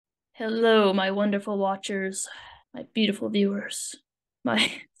Hello, my wonderful watchers, my beautiful viewers,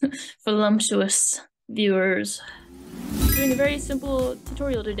 my voluptuous viewers. I'm doing a very simple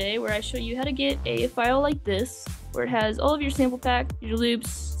tutorial today where I show you how to get a file like this, where it has all of your sample pack, your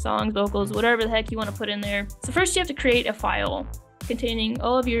loops, songs, vocals, whatever the heck you want to put in there. So first you have to create a file containing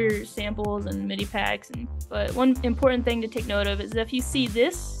all of your samples and MIDI packs. But one important thing to take note of is that if you see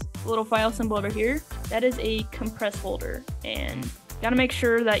this little file symbol over here, that is a compress folder, and gotta make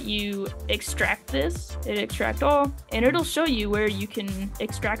sure that you extract this, hit extract all, and it'll show you where you can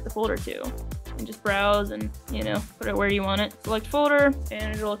extract the folder to. And just browse and, put it where you want it. Select folder,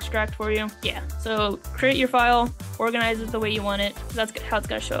 and it'll extract for you. Yeah, so create your file, organize it the way you want it. That's how it's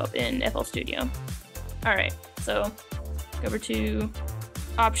gonna show up in FL Studio. All right, so go over to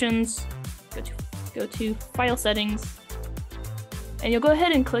options, go to file settings, and you'll go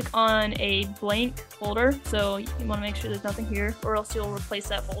ahead and click on a blank folder. So you want to make sure there's nothing here, or else you'll replace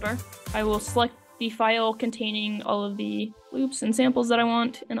that folder. I will select the file containing all of the loops and samples that I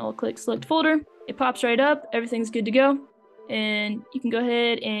want, and I'll click select folder. It pops right up, everything's good to go, and you can go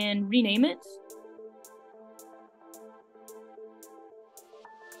ahead and rename it.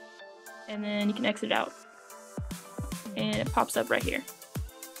 And then you can exit out, and it pops up right here.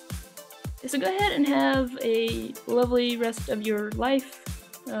 So go ahead and have a lovely rest of your life.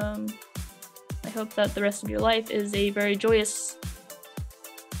 I hope that the rest of your life is a very joyous,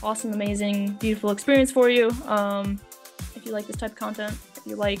 awesome, amazing, beautiful experience for you. If you like this type of content, if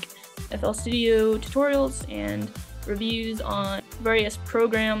you like FL Studio tutorials and reviews on various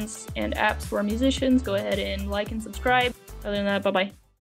programs and apps for musicians, go ahead and like and subscribe. Other than that, bye-bye.